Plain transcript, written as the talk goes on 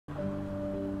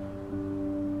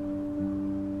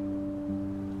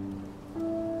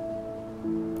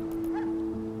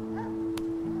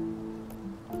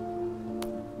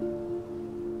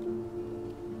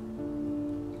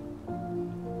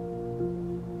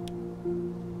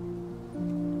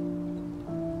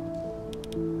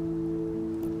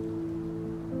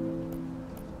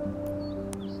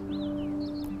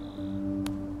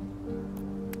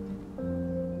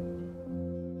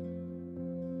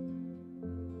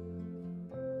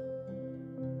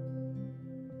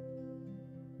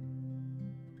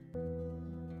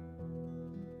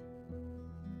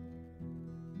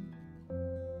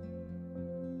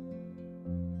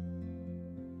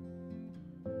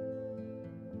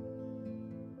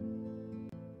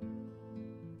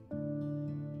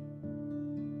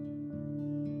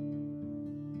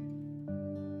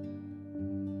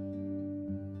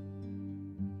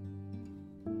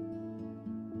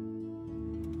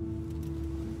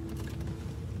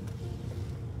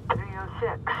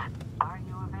6. Are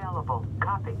you available?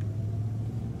 Copy.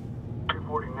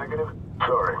 240 negative.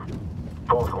 Sorry.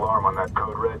 False alarm on that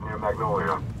code red near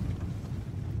Magnolia.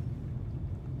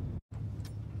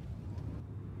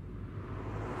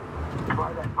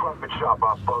 Try that crumpet shop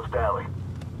off Post Alley.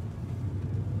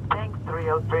 Thanks,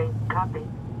 303. Copy.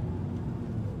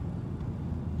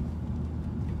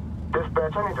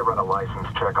 Dispatch, I need to run a license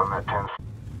check on that 10.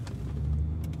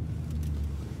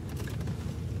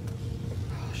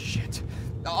 Oh, shit.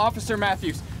 Officer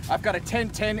Matthews, I've got a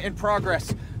 1010 in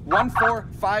progress.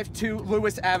 1452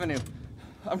 Lewis Avenue.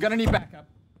 I'm gonna need backup.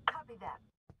 Copy that.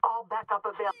 All backup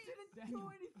available. Daniel,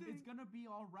 it's gonna be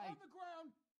all right. On the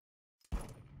ground.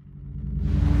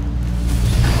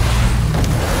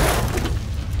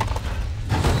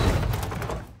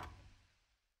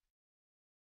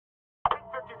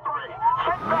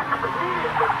 Set backup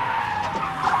immediately!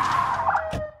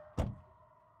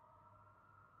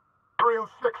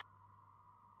 306.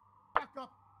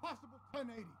 Backup, possible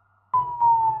 1080.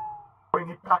 We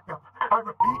need backup. I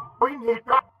repeat, we need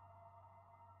backup.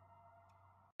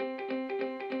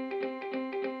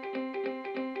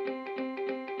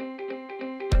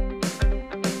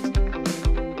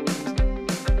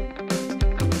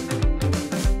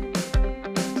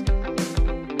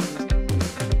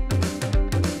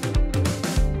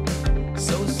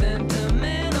 So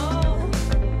sentimental,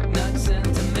 not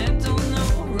sentimental, no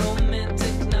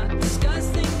romantic, not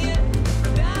disgusting yet.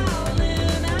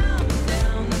 Darling, I'm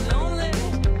down and lonely.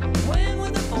 When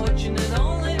with the fortunate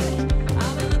only,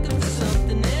 I've been looking for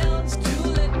something else.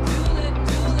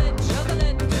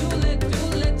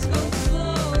 Let's go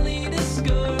slowly,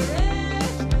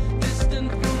 discouraged, distant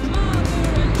from all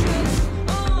your interests.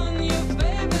 On your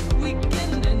favorite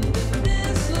weekend, and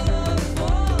this love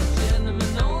for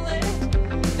gentlemen only.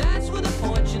 That's with the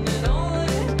fortunate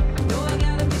only. No, I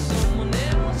gotta be someone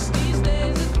else. These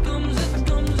days it comes and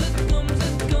goes.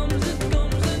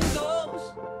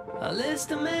 A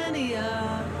list of many,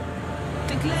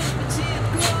 think let me see it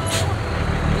grow.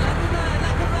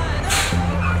 Like a ride, oh,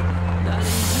 not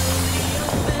easily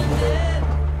offended.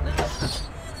 Not let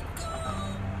it go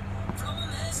from a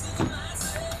mess of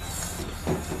myself.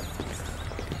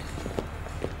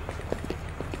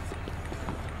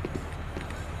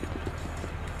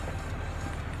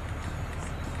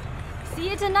 See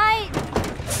you tonight!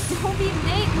 Don't be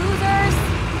late, losers!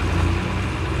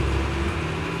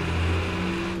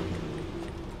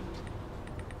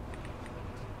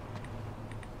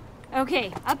 Okay,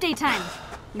 update time.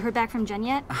 You heard back from Jen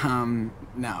yet?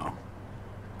 No.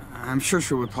 I'm sure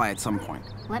she'll reply at some point.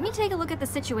 Let me take a look at the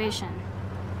situation.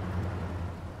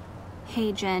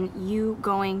 Hey, Jen, you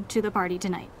going to the party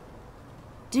tonight?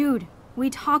 Dude,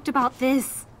 we talked about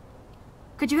this.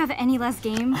 Could you have any less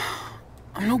game?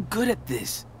 I'm no good at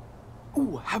this.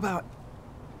 Ooh, how about...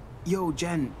 Yo,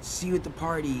 Jen, see you at the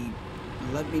party.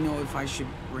 Let me know if I should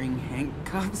bring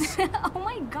handcuffs. Oh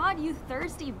my god, you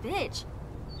thirsty bitch.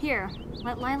 Here,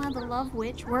 let Lila the Love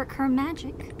Witch work her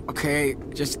magic. Okay,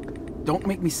 just don't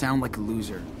make me sound like a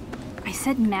loser. I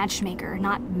said matchmaker,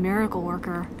 not miracle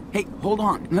worker. Hey, hold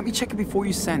on. Let me check it before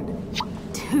you send.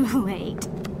 Too late.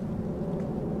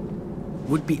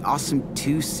 Would be awesome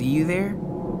to see you there.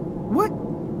 What?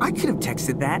 I could have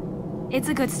texted that. It's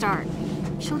a good start.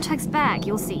 She'll text back,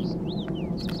 you'll see.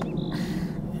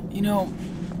 You know,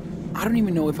 I don't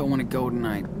even know if I want to go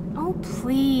tonight. Oh,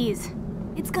 please.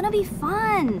 It's gonna be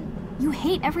fun. You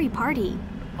hate every party.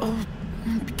 Oh,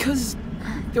 because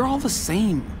they're all the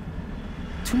same.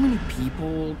 Too many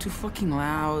people, too fucking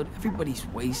loud, everybody's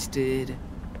wasted.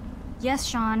 Yes,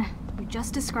 Sean, you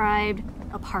just described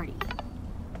a party.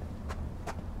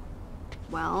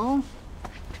 Well,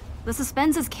 the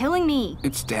suspense is killing me.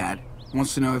 It's Dad.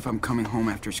 Wants to know if I'm coming home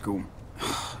after school.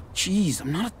 Jeez,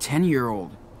 I'm not a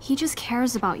 10-year-old. He just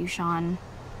cares about you, Sean.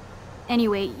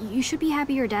 Anyway, you should be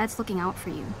happy your dad's looking out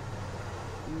for you.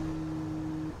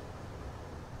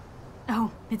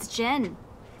 Oh, it's Jen.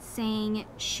 Saying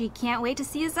she can't wait to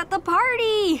see us at the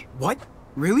party! What?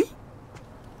 Really?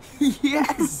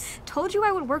 Yes! Told you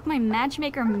I would work my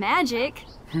matchmaker magic.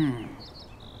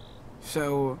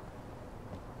 So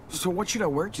what should I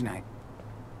wear tonight?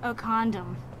 A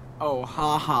condom. Oh,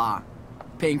 haha.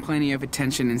 Paying plenty of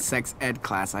attention in sex ed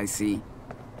class, I see.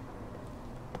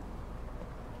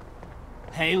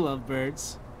 Hey,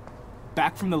 lovebirds.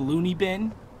 Back from the loony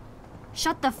bin?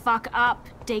 Shut the fuck up,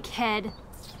 dickhead.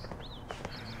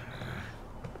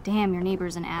 Damn, your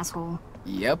neighbor's an asshole.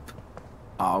 Yep.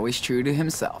 Always true to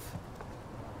himself.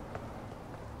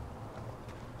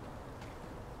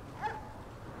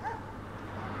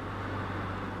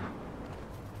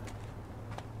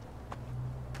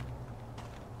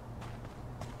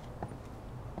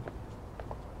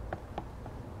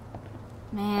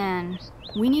 Man,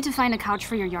 we need to find a couch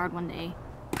for your yard one day.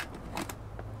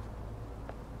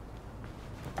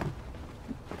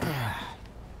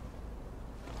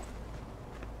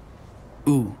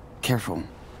 Ooh, careful.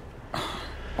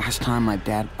 Last time my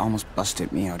dad almost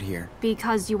busted me out here.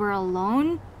 Because you were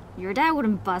alone? Your dad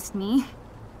wouldn't bust me.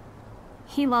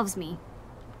 He loves me.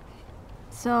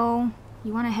 So,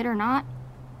 you want to hit or not?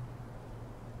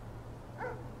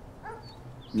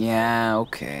 Yeah,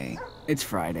 okay. It's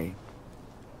Friday.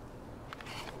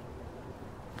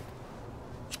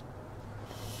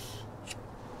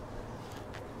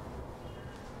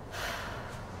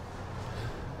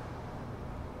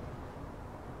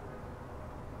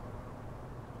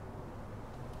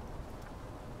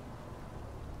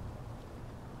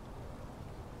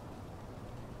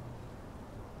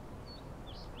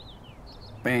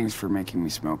 Thanks for making me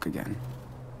smoke again.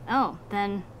 Oh,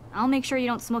 then I'll make sure you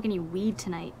don't smoke any weed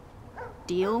tonight.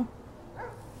 Deal?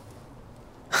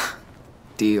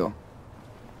 Deal.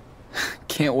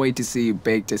 Can't wait to see you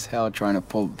baked as hell trying to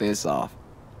pull this off.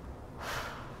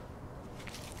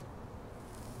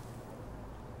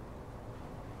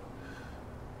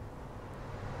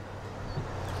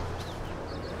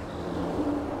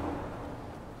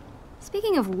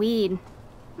 Speaking of weed,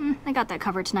 I got that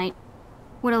covered tonight.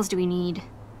 What else do we need?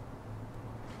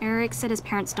 Eric said his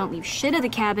parents don't leave shit at the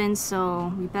cabin,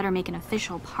 so we better make an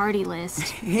official party list.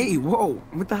 Hey, whoa,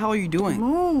 what the hell are you doing?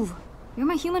 Move! You're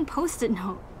my human post-it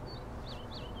note.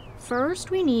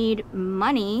 First, we need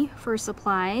money for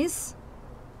supplies,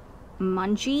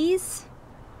 munchies,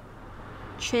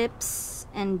 chips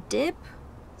and dip,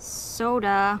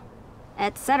 soda,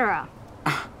 etc.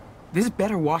 This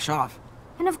better wash off.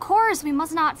 And of course, we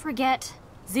must not forget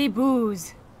the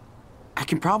booze. I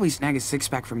can probably snag a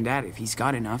six-pack from Dad if he's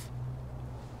got enough.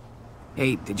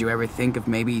 Hey, did you ever think of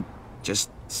maybe just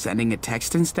sending a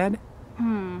text instead?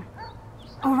 Oh,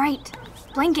 right.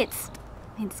 Blankets.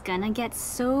 It's gonna get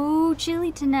so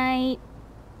chilly tonight.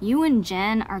 You and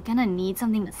Jen are gonna need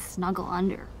something to snuggle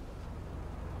under.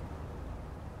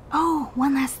 Oh,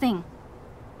 one last thing.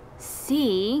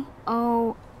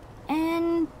 C-O-N-D-O...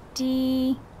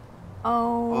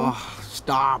 Oh,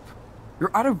 stop.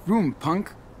 You're out of room,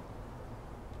 punk.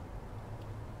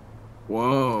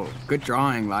 Whoa, good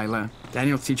drawing, Lila.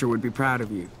 Daniel's teacher would be proud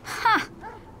of you. Ha!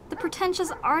 The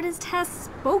pretentious artist has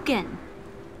spoken.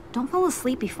 Don't fall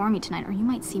asleep before me tonight, or you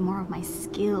might see more of my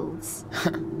skills.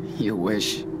 You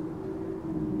wish.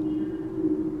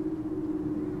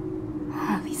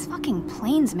 These fucking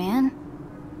planes, man.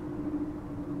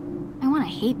 I want to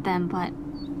hate them, but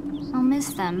I'll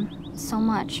miss them so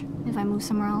much if I move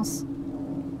somewhere else.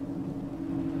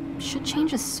 Shit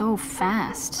changes so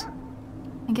fast.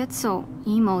 I get so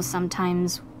emo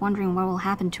sometimes, wondering what will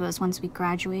happen to us once we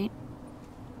graduate.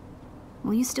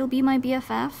 Will you still be my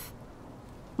BFF?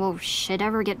 Will shit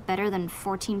ever get better than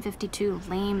 1452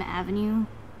 Lame Avenue?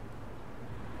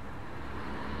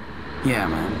 Yeah,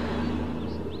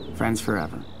 man. Friends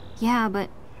forever. Yeah, but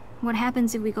what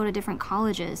happens if we go to different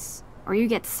colleges? Or you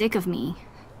get sick of me?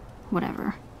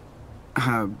 Whatever.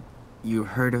 You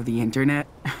heard of the internet?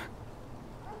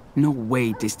 No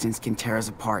way distance can tear us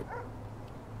apart.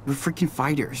 We're freaking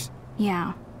fighters.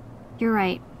 Yeah, you're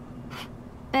right.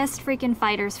 Best freaking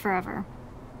fighters forever.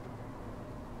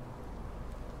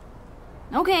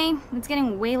 Okay, it's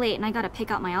getting way late and I gotta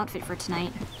pick out my outfit for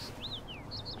tonight.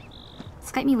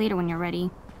 Skype me later when you're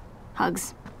ready.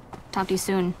 Hugs. Talk to you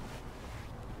soon.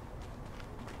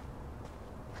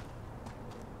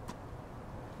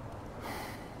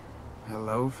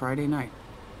 Hello, Friday night.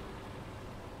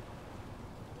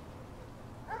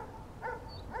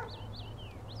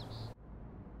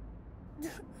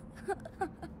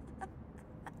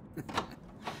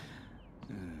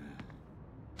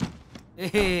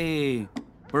 Hey,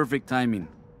 perfect timing.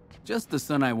 Just the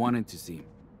son I wanted to see.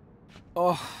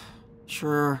 Oh,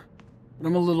 sure. But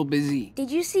I'm a little busy. Did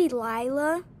you see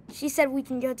Lila? She said we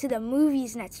can go to the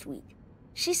movies next week.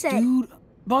 She said... Dude,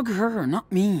 bug her,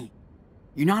 not me.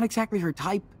 You're not exactly her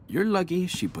type. You're lucky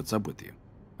she puts up with you.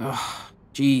 Ugh,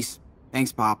 jeez.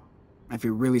 Thanks, Pop. I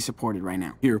feel really supported right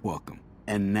now. You're welcome.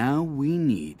 And now we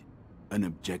need an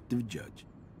objective judge.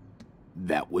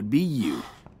 That would be you.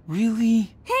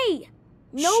 Really? Hey!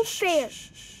 No fair!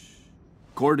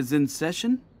 Court is in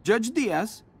session. Judge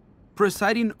Diaz,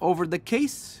 presiding over the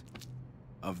case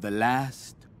of the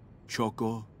last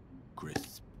Choco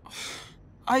Crisp.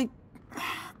 I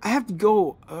have to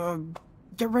go,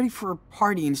 get ready for a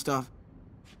party and stuff.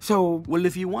 So... Well,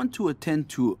 if you want to attend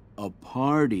to a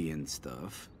party and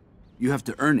stuff, you have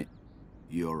to earn it,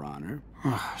 Your Honor.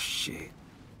 Oh, shit.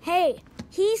 Hey,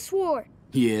 he swore.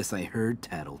 Yes, I heard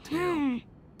tattletale.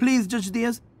 Please, Judge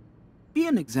Diaz, Be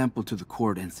an example to the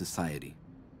court and society.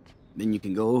 Then you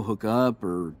can go hook up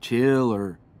or chill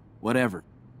or whatever.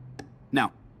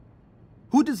 Now,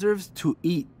 who deserves to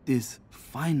eat this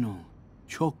final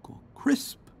Choco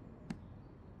Crisp?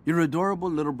 Your adorable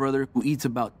little brother who eats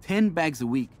about 10 bags a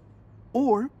week,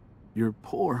 or your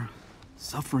poor,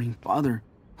 suffering father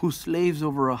who slaves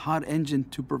over a hot engine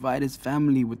to provide his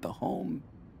family with a home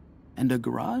and a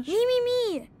garage?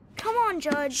 Me. Come on,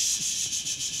 Judge.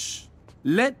 Shh.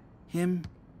 Let him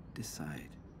decide.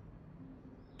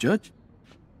 Judge,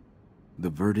 the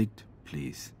verdict,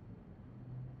 please.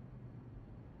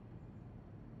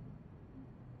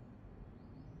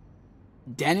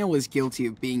 Daniel was guilty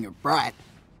of being a brat,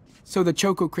 so the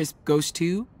Choco Crisp goes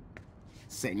to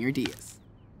Senor Diaz.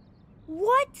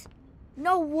 What?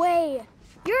 No way.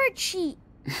 You're a cheat.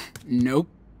 Nope.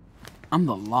 I'm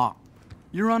the law.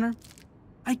 Your Honor,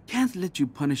 I can't let you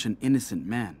punish an innocent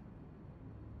man.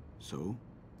 So?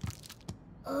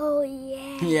 Oh,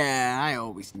 yeah. Yeah, I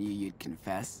always knew you'd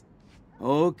confess.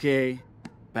 Okay,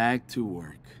 back to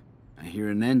work. I hear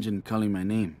an engine calling my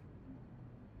name.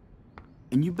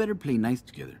 And you better play nice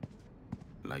together,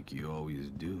 like you always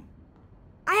do.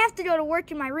 I have to go to work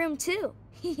in my room, too.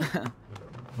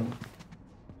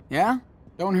 Yeah?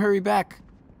 Don't hurry back.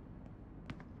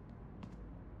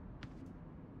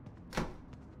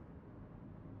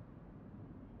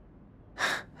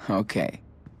 Okay,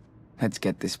 let's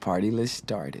get this party list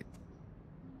started.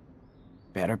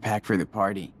 Better pack for the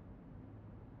party.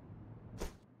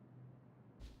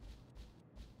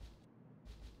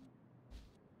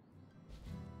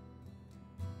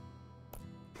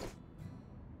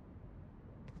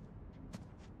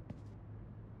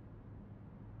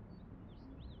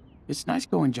 It's nice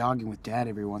going jogging with Dad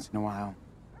every once in a while.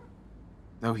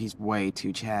 Though he's way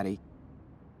too chatty.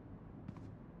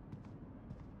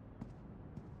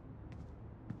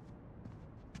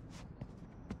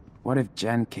 What if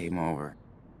Jen came over?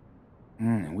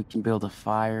 We can build a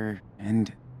fire,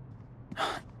 and...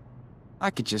 I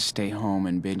could just stay home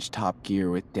and binge Top Gear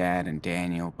with Dad and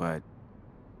Daniel, but...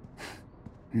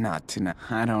 not tonight.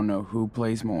 I don't know who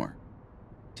plays more.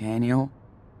 Daniel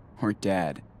or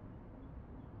Dad.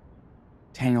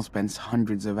 Daniel spends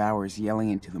hundreds of hours yelling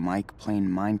into the mic playing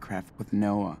Minecraft with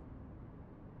Noah.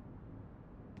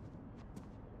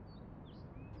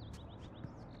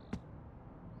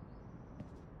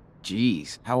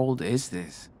 Jeez, how old is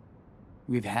this?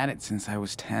 We've had it since I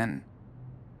was 10.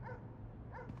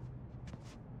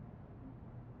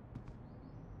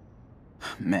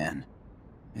 Man,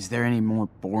 is there any more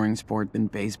boring sport than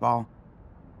baseball?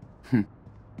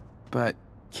 But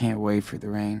can't wait for the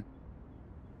rain.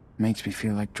 Makes me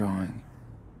feel like drawing.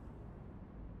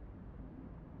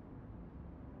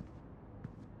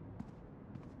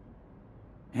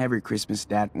 Every Christmas,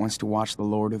 Dad wants to watch the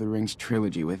Lord of the Rings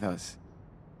trilogy with us.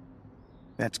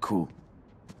 That's cool.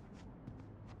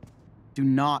 Do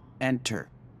not enter.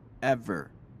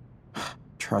 Ever.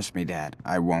 Trust me, Dad,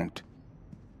 I won't.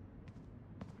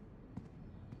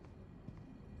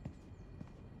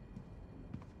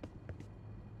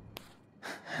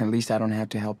 At least I don't have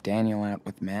to help Daniel out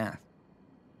with math.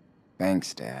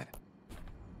 Thanks, Dad.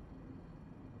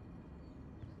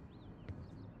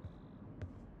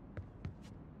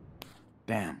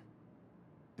 Damn.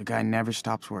 The guy never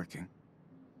stops working.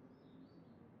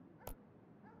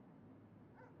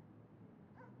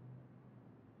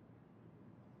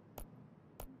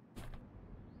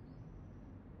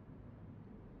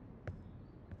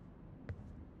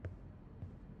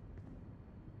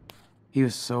 He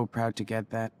was so proud to get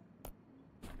that.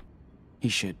 He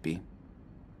should be.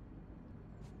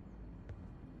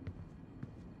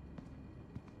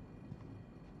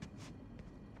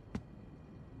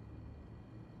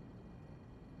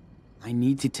 I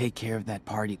need to take care of that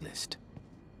party list.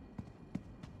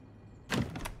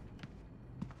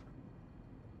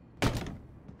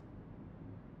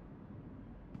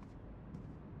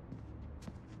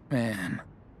 Man,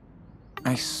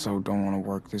 I so don't want to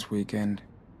work this weekend.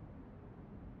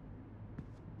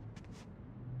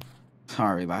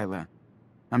 Sorry, Lila.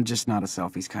 I'm just not a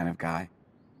selfies kind of guy.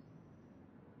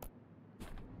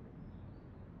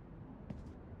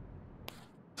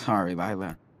 Sorry,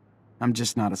 Lila. I'm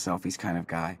just not a selfies kind of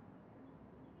guy.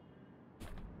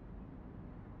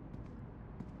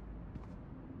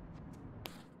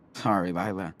 Sorry,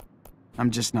 Lila.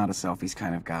 I'm just not a selfies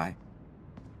kind of guy.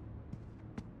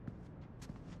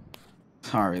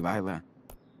 Sorry, Lila.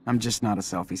 I'm just not a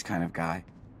selfies kind of guy.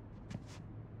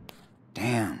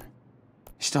 Damn.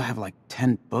 I still have like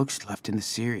 10 books left in the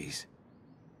series.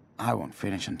 I won't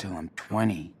finish until I'm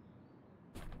 20.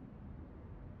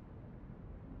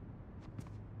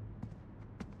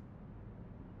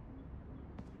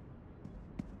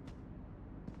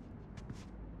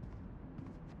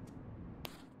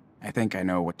 I think I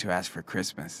know what to ask for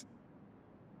Christmas.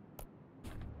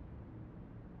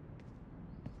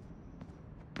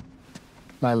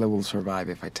 Lila will survive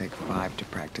if I take 5 to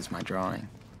practice my drawing.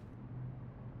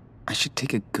 I should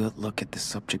take a good look at the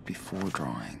subject before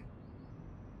drawing.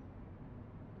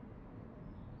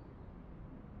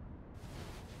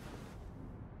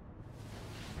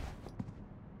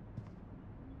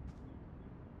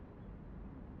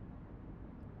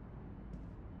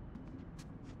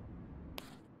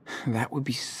 That would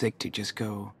be sick to just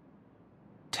go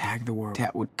tag the world.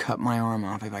 Tat would cut my arm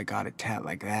off if I got a tat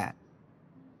like that.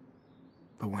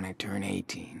 But when I turn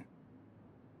 18...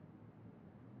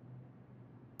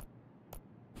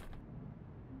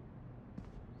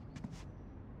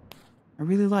 I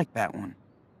really like that one.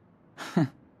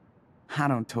 I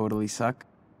don't totally suck.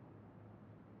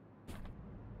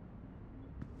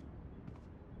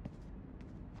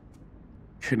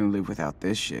 Couldn't live without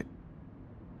this shit.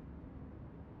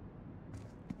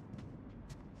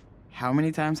 How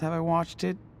many times have I watched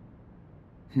it?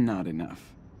 Not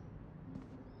enough.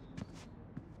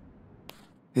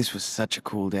 This was such a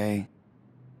cool day.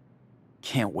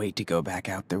 Can't wait to go back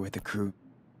out there with the crew.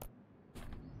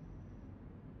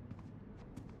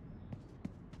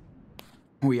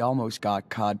 We almost got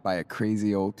caught by a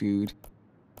crazy old dude,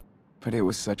 but it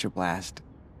was such a blast.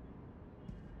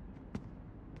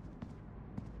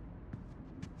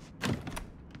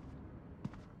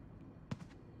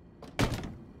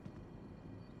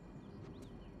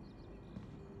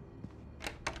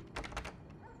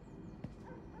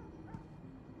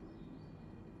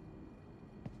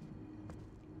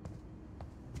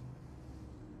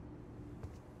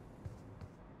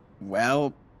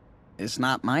 Well, it's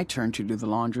not my turn to do the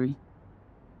laundry.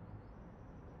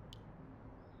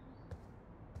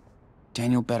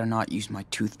 Daniel better not use my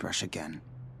toothbrush again.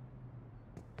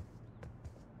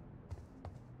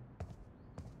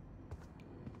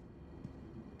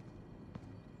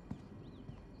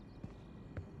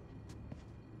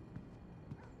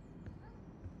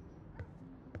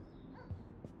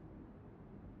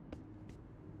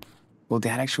 Will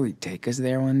Dad actually take us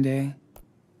there one day?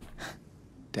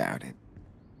 Doubt it.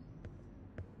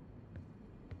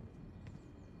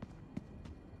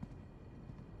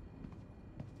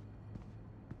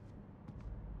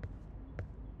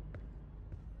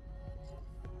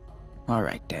 All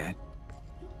right, Dad.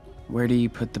 Where do you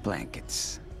put the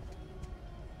blankets?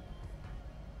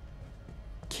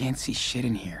 Can't see shit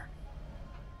in here.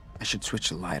 I should switch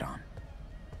the light on.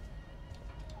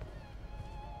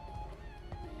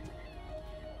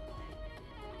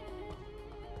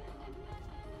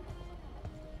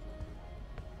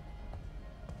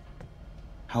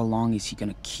 How long is he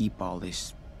gonna keep all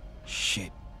this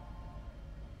shit?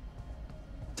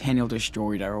 Daniel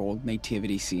destroyed our old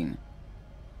nativity scene.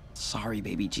 Sorry,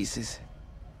 baby Jesus.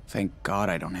 Thank God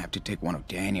I don't have to take one of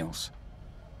Daniel's.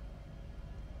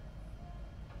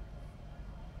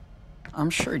 I'm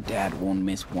sure Dad won't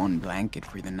miss one blanket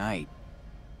for the night.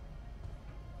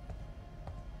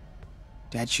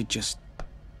 Dad should just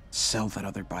sell that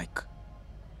other bike.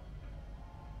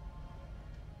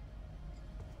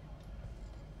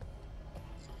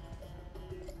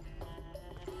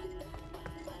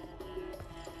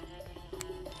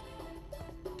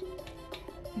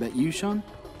 That you, Sean?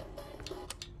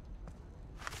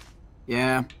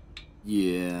 Yeah.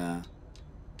 Yeah.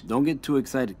 Don't get too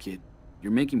excited, kid.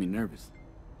 You're making me nervous.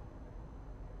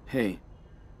 Hey,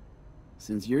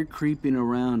 since you're creeping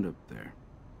around up there,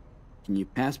 can you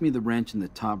pass me the wrench in the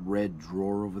top red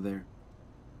drawer over there?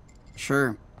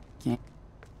 Sure. Can't.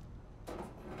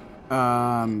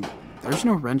 There's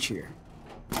no wrench here.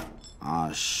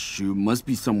 Ah, shoot. Must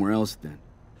be somewhere else then.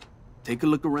 Take a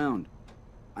look around.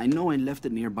 I know I left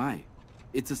it nearby.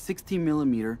 It's a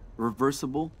 16mm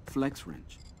reversible flex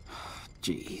wrench.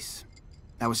 Jeez.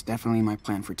 That was definitely my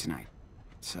plan for tonight.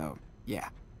 So, yeah.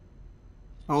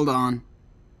 Hold on.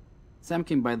 Sam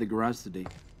came by the garage today.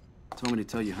 Told me to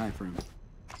tell you hi for him.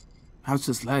 How's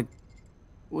his leg?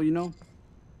 Well, you know,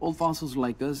 old fossils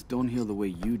like us don't heal the way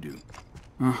you do.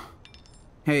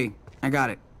 Hey, I got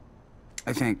it.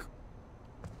 I think.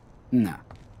 Nah.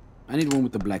 I need one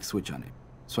with the black switch on it,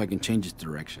 so I can change its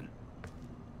direction.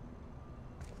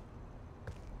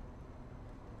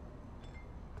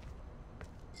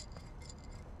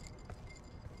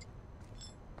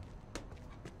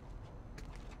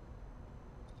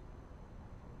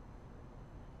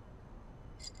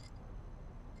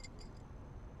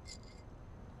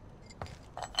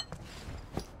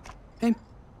 Hey,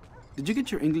 did you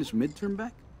get your English midterm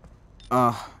back?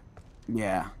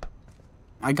 Yeah.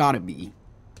 I got a B.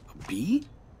 A B?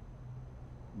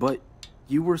 But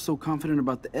you were so confident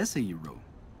about the essay you wrote.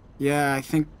 Yeah, I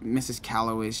think Mrs.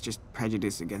 Calloway's just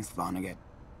prejudiced against Vonnegut.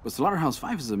 But Slaughterhouse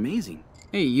 5 is amazing.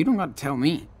 Hey, you don't gotta tell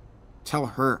me. Tell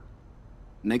her.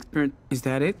 Next parent. Is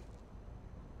that it?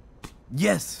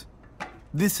 Yes!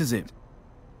 This is it.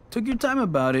 Took your time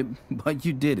about it, but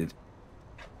you did it.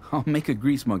 I'll make a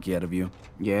grease monkey out of you.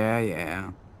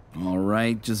 Yeah. All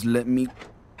right, just let me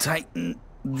tighten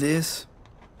this.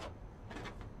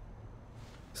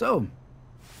 So,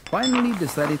 finally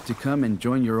decided to come and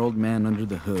join your old man under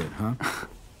the hood, huh?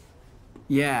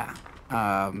 Yeah,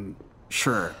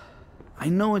 sure. I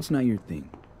know it's not your thing,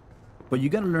 but you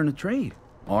gotta learn a trade.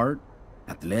 Art,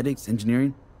 athletics,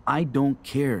 engineering, I don't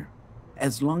care.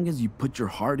 As long as you put your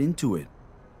heart into it.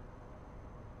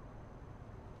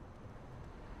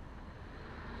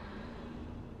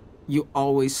 You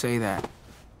always say that.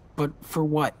 But for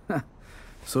what?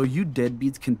 So you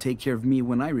deadbeats can take care of me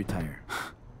when I retire.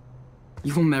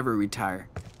 You will never retire.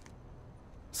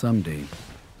 Someday.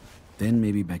 Then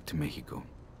maybe back to Mexico.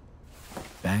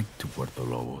 Back to Puerto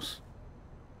Lobos.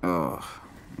 Ugh,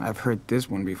 I've heard this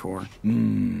one before.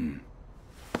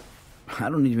 I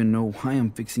don't even know why I'm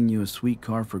fixing you a sweet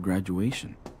car for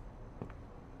graduation.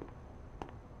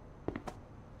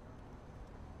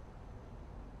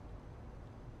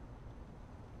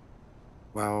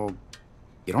 Well,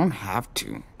 you don't have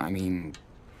to. I mean,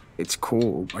 it's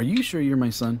cool. Are you sure you're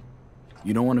my son?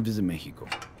 You don't want to visit Mexico.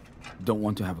 Don't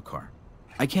want to have a car.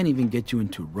 I can't even get you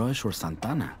into Rush or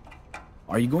Santana.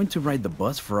 Are you going to ride the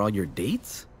bus for all your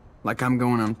dates? Like I'm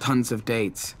going on tons of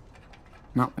dates.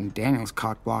 Not when Daniel's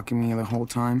cock-blocking me the whole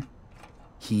time.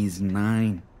 He's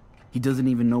 9. He doesn't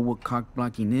even know what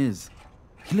cock-blocking is.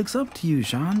 He looks up to you,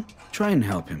 Sean. Try and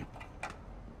help him.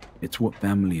 It's what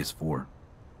family is for.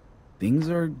 Things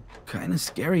are kind of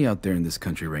scary out there in this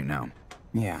country right now.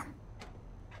 Yeah.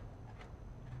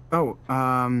 Oh,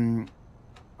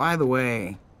 by the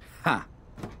way... Ha!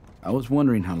 I was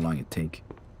wondering how long it'd take.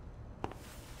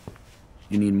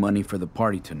 You need money for the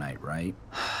party tonight, right?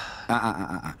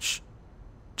 Shh.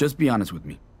 Just be honest with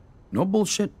me. No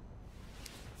bullshit.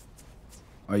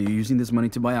 Are you using this money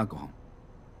to buy alcohol?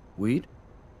 Weed?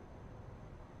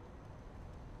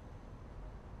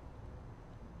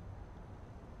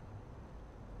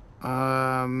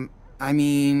 I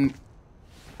mean...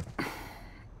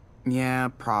 Yeah,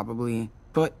 probably.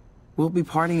 But we'll be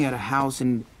partying at a house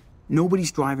and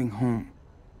nobody's driving home.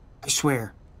 I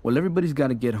swear. Well, everybody's got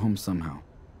to get home somehow.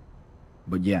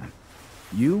 But yeah,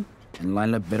 you and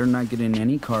Lila better not get in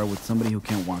any car with somebody who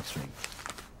can't walk straight.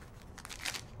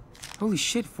 Holy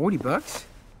shit, 40 bucks?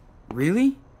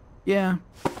 Really? Yeah,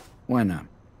 why not?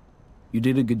 You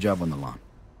did a good job on the lawn.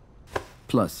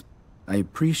 Plus, I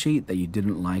appreciate that you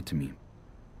didn't lie to me.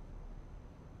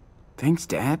 Thanks,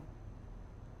 Dad.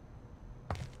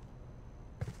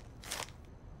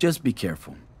 Just be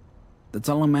careful. That's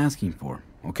all I'm asking for,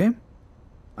 okay?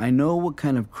 I know what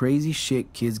kind of crazy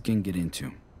shit kids can get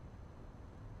into.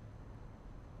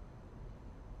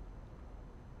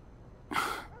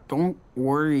 Don't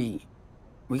worry.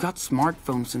 We got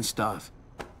smartphones and stuff.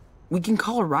 We can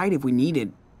call a ride if we need it.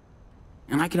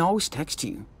 And I can always text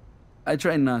you. I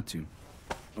try not to.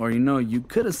 Or, you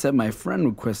could have set my friend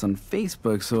request on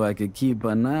Facebook so I could keep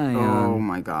an eye on... Oh,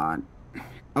 my God.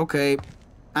 Okay,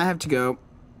 I have to go.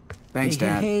 Thanks,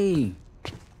 Dad. Hey,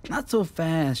 not so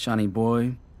fast, Shawnee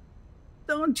boy.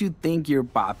 Don't you think your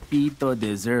papito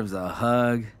deserves a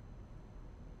hug?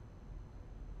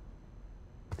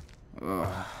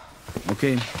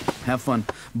 Okay, have fun,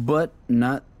 but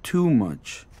not too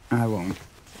much. I won't.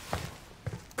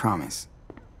 Promise.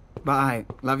 Bye.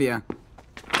 Love ya.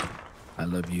 I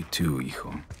love you too,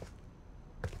 hijo.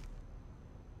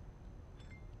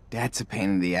 Dad's a pain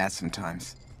in the ass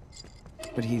sometimes.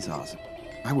 But he's awesome.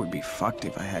 I would be fucked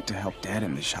if I had to help Dad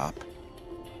in the shop.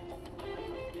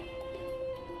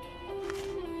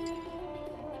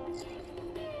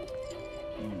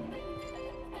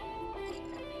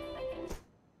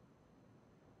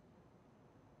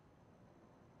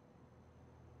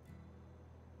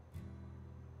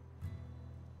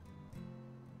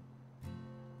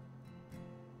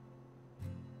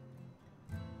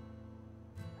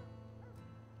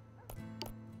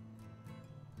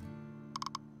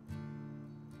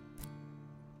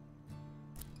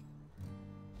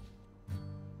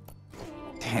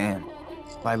 Damn.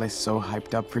 Lila's so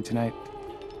hyped up for tonight.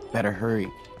 Better hurry.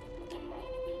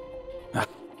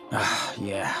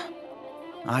 Yeah.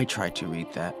 I tried to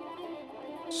read that.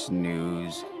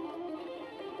 Snooze.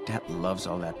 Dad loves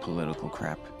all that political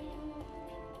crap.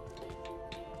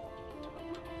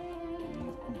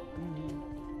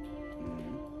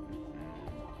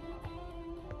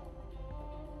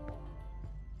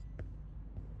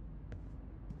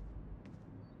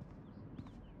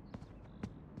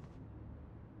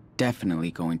 definitely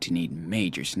going to need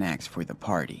major snacks for the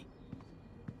party.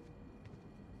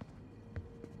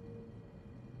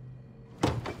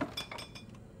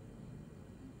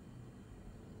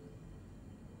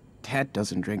 Dad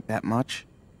doesn't drink that much.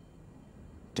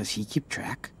 Does he keep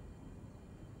track?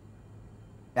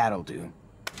 That'll do.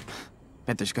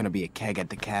 Bet there's gonna be a keg at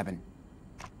the cabin.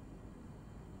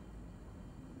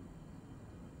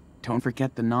 Don't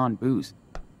forget the non-booze.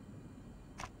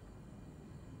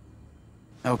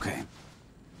 Okay,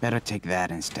 better take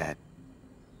that instead.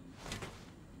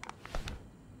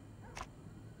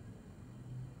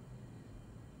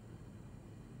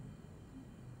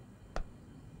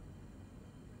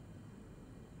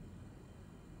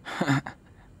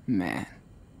 Man,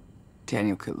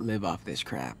 Daniel could live off this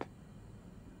crap.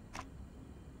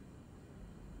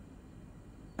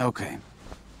 Okay,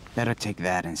 better take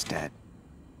that instead.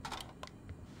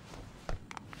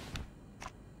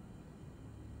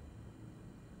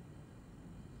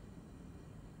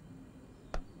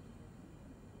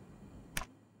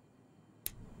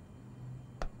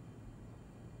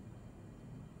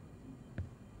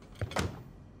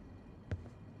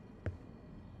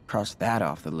 Cross that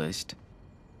off the list.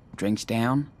 Drinks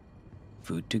down,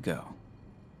 food to go.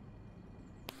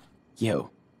 Yo,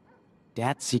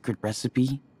 Dad's secret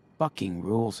recipe fucking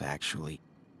rules, actually.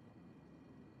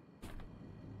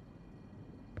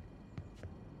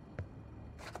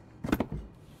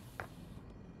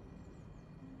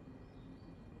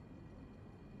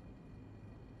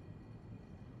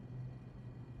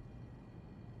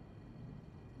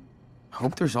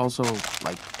 Hope there's also,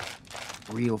 like,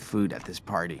 real food at this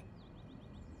party.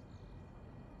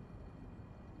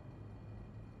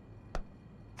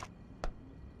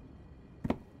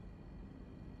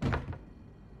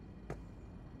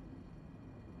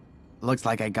 Looks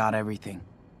like I got everything.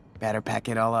 Better pack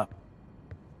it all up.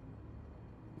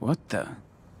 What the?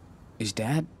 Is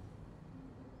Dad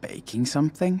baking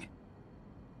something?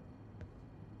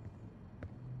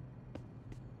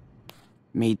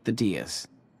 Meet the Diaz,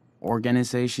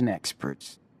 organization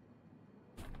experts.